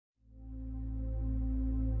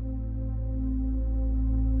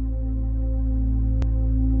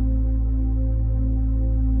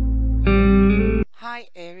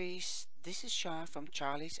This is Shah from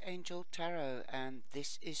Charlie's Angel Tarot, and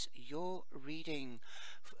this is your reading,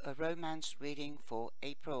 a romance reading for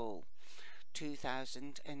April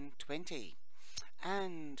 2020.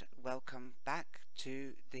 And welcome back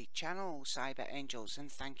to the channel, Cyber Angels,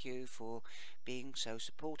 and thank you for being so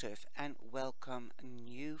supportive, and welcome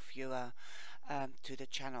new viewer to the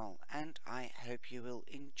channel, and I hope you will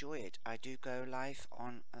enjoy it. I do go live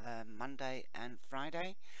on Monday and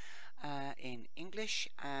Friday in English,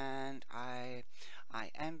 and I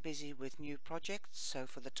am busy with new projects, so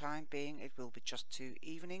for the time being it will be just 2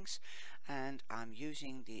 evenings, and I'm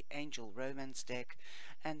using the Angel Romance deck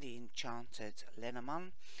and the Enchanted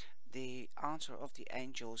Lenormand, the answer of the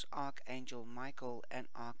angels Archangel Michael and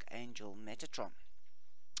Archangel Metatron.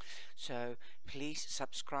 So please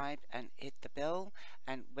subscribe and hit the bell,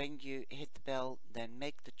 and when you hit the bell, then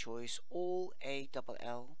make the choice all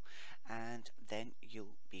ALL, and then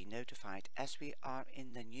you'll be notified, as we are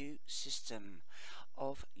in the new system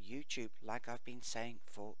of YouTube, like I've been saying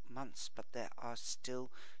for months. But there are still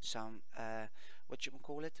some what you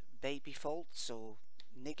call it, baby faults or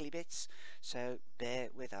niggly bits, so bear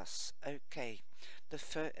with us. Okay,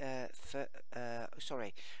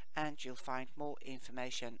 sorry, and you'll find more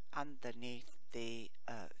information underneath the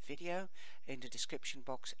video in the description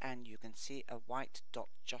box, and you can see a white dot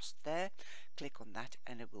just there. Click on that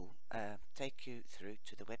and it will take you through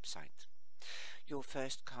to the website. Your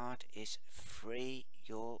first card is Free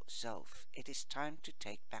Yourself. It is time to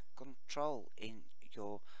take back control in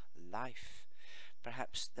your life.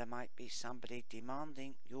 Perhaps there might be somebody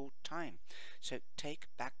demanding your time, so take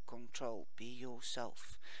back control, be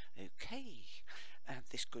yourself. Okay,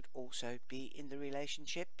 this could also be in the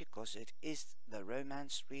relationship, because it is the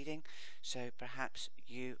romance reading, so perhaps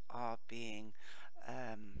you are being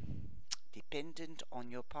dependent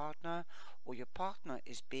on your partner, or your partner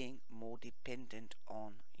is being more dependent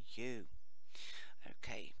on you.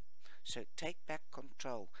 Okay, so take back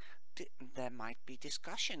control. There might be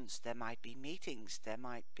discussions, there might be meetings, there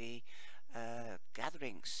might be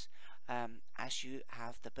gatherings. As you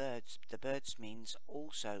have the birds means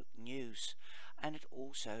also news, and it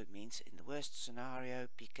also means, in the worst scenario,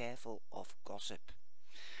 be careful of gossip.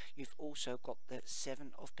 You've also got the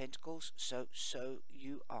 7 of Pentacles, so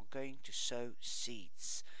you are going to sow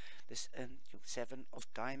seeds. This 7 of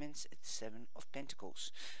Diamonds, it's 7 of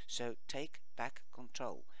Pentacles, so take back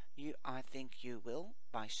control. I think you will,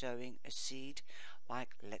 by sowing a seed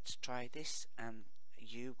like let's try this, and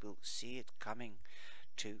you will see it coming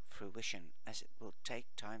to fruition, as it will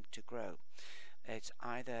take time to grow. It's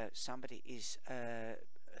either somebody is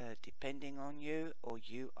depending on you, or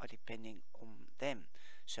you are depending on them.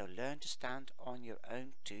 So learn to stand on your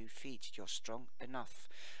own 2 feet. You're strong enough.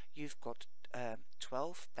 You've got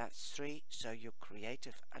 12, that's 3, so you're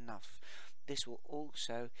creative enough. This will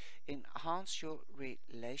also enhance your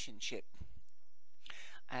relationship.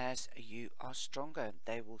 As you are stronger,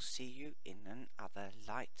 they will see you in another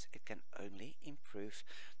light. It can only improve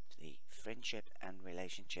the friendship and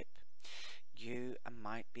relationship. You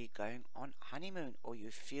might be going on honeymoon, or you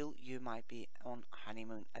feel you might be on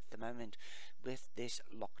honeymoon at the moment with this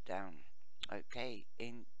lockdown. Okay,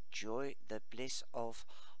 enjoy the bliss of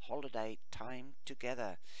holiday time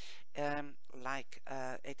together.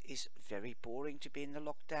 It is very boring to be in the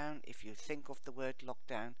lockdown. If you think of the word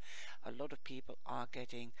lockdown, a lot of people are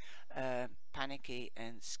getting panicky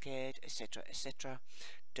and scared, etc., etc.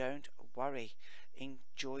 Don't worry,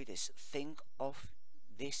 enjoy this. Think of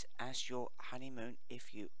this as your honeymoon.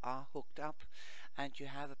 If you are hooked up and you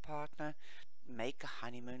have a partner, make a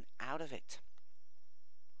honeymoon out of it.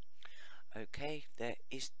 Okay, there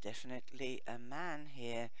is definitely a man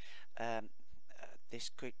here. This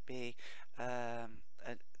could be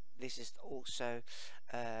this is also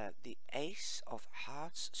the Ace of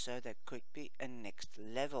Hearts, so there could be a next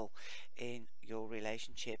level in your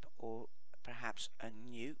relationship, or perhaps a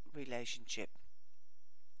new relationship.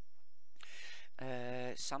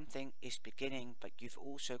 Something is beginning, but you've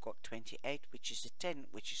also got 28, which is a 10,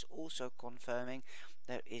 which is also confirming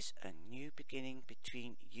there is a new beginning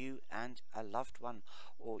between you and a loved one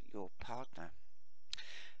or your partner.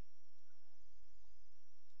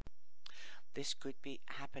 This could be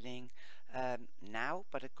happening now,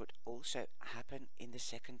 but it could also happen in the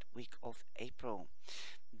 2nd week of April.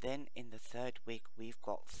 Then in the 3rd week we've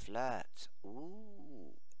got Flirt.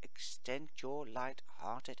 Ooh, extend your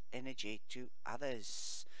light-hearted energy to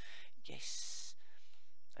others. Yes,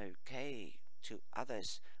 okay, to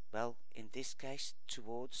others. Well, in this case,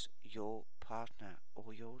 towards your partner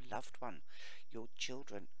or your loved one, your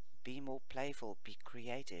children. Be more playful, be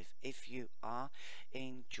creative. If you are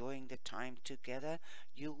enjoying the time together,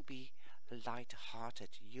 you'll be light-hearted.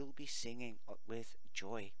 You'll be singing with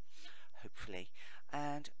joy, hopefully,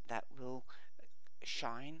 and that will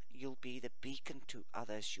shine. You'll be the beacon to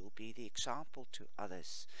others. You'll be the example to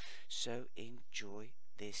others. So enjoy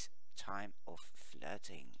this time of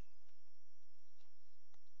flirting.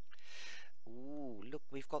 Ooh, look,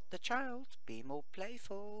 we've got the child. Be more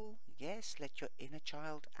playful. Yes, let your inner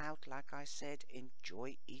child out. Like I said,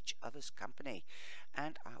 enjoy each other's company.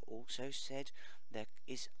 And I also said there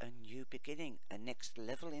is a new beginning, a next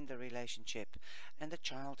level in the relationship. And the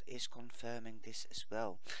child is confirming this as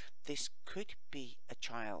well. This could be a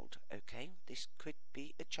child, okay? This could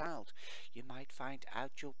be a child. You might find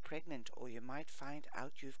out you're pregnant, or you might find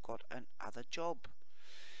out you've got another job,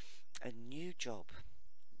 a new job.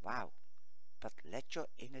 Wow. But let your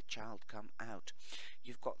inner child come out.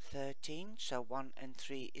 You've got 13, so 1 and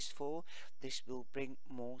 3 is 4. This will bring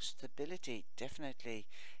more stability, definitely,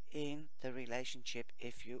 in the relationship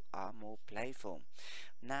if you are more playful.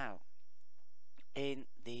 Now, in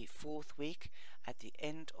the 4th week, at the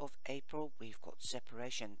end of April, we've got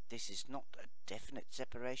separation. This is not a definite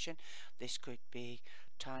separation. This could be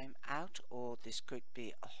time out, or this could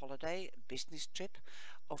be a holiday, a business trip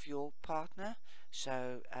of your partner.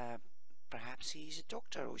 So, perhaps he's a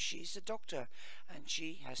doctor or she's a doctor and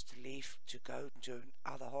she has to leave to go to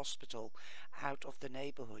another hospital out of the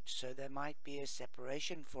neighborhood. So there might be a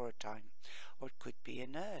separation for a time, or it could be a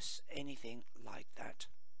nurse, anything like that.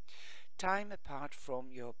 Time apart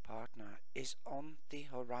from your partner is on the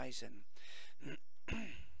horizon.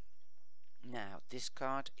 Now, this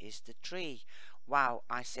card is the tree. Wow,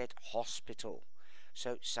 I said hospital.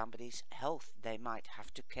 So somebody's health, they might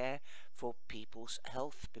have to care for people's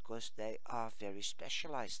health because they are very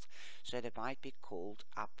specialized. So they might be called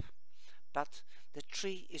up. But the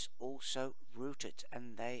tree is also rooted,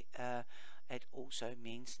 and it also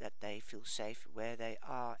means that they feel safe where they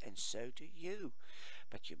are, and so do you.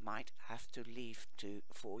 But you might have to leave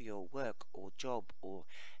for your work or job or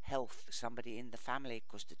health, somebody in the family,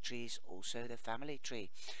 because the tree is also the family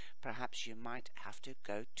tree. Perhaps you might have to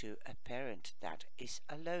go to a parent that is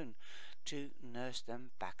alone to nurse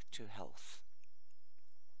them back to health.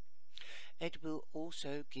 It will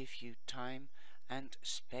also give you time and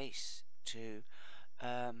space to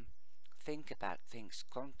think about things,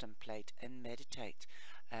 contemplate and meditate.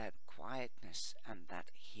 Quietness, and that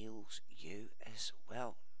heals you as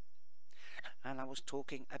well. And I was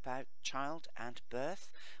talking about child and birth.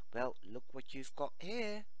 Well, look what you've got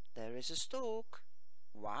here. There is a stork.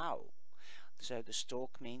 Wow. So the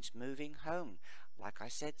stork means moving home. Like I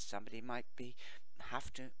said, somebody might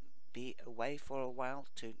have to be away for a while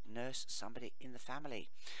to nurse somebody in the family,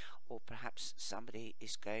 or perhaps somebody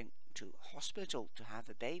is going to hospital to have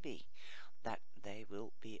a baby, that they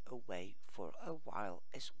will be away for a while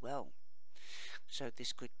as well. So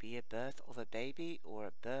this could be a birth of a baby or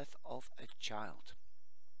a birth of a child.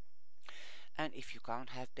 And if you can't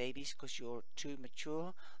have babies because you're too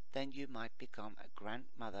mature, then you might become a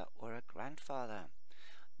grandmother or a grandfather.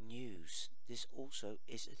 News. This also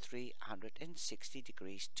is a 360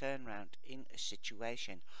 degrees turnaround in a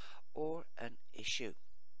situation or an issue.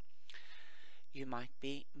 You might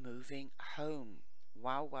be moving home.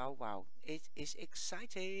 Wow, wow, wow. It is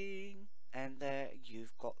exciting. And there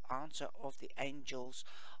you've got answer of the angels.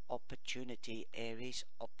 Opportunity, Aries,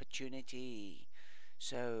 opportunity.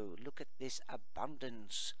 So look at this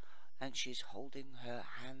abundance. And she's holding her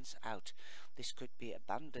hands out. This could be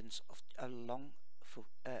abundance of a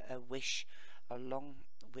wish, a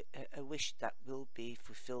wish that will be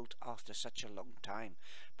fulfilled after such a long time.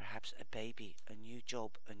 Perhaps a baby, a new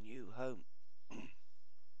job, a new home.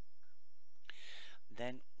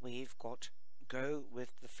 Then we've got go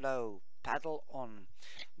with the flow, paddle on.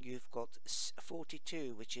 You've got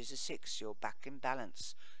 42, which is a 6. You're back in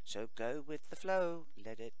balance. So go with the flow,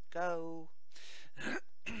 let it go.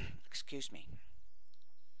 Excuse me.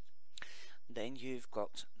 Then you've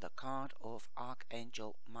got the card of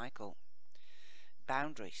Archangel Michael.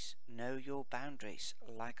 Boundaries. Know your boundaries.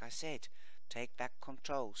 Like I said, take back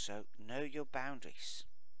control. So know your boundaries.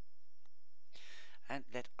 And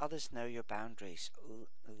let others know your boundaries.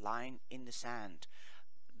 Line in the sand.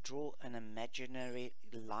 Draw an imaginary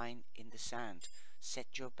line in the sand.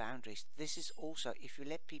 Set your boundaries. This is also, if you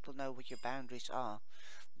let people know what your boundaries are,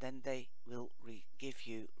 then they will give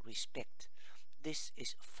you respect. This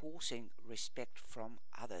is forcing respect from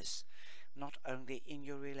others, not only in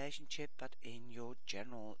your relationship but in your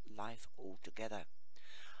general life altogether.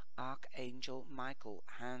 Archangel Michael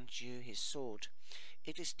hands you his sword.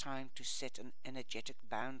 It is time to set an energetic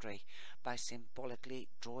boundary by symbolically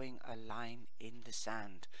drawing a line in the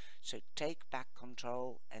sand. So take back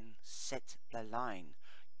control and set the line.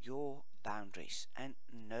 your boundaries and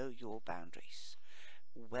know your boundaries.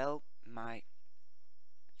 Well, my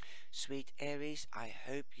sweet Aries, I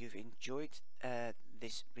hope you've enjoyed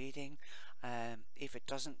this reading. If it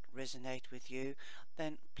doesn't resonate with you,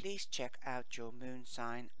 then please check out your moon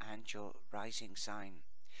sign and your rising sign.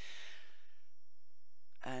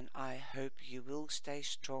 And I hope you will stay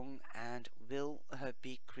strong and will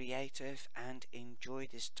be creative and enjoy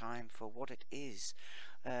this time for what it is,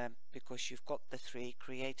 because you've got the three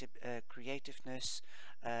creativeness,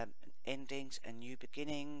 endings and new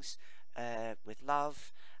beginnings, with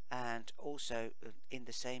love, and also in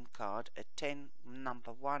the same card a 10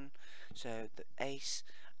 number 1, so the ace.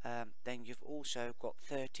 Then you've also got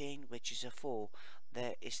 13, which is a 4.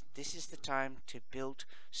 This is the time to build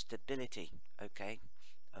stability. Okay,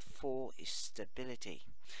 a 4 is stability,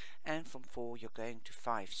 and from 4 you're going to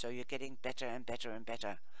 5, so you're getting better and better and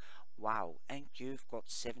better. Wow. And you've got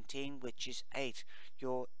 17, which is 8.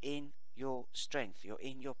 You're in your strength, you're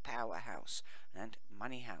in your powerhouse and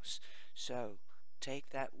money house, so take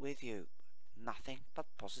that with you. Nothing but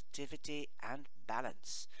positivity and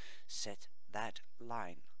balance. Set that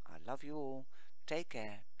line. I love you all. Take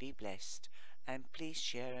care, be blessed, and please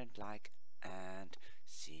share and like, and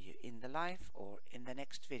see you in the live or in the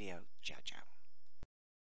next video. Ciao, ciao.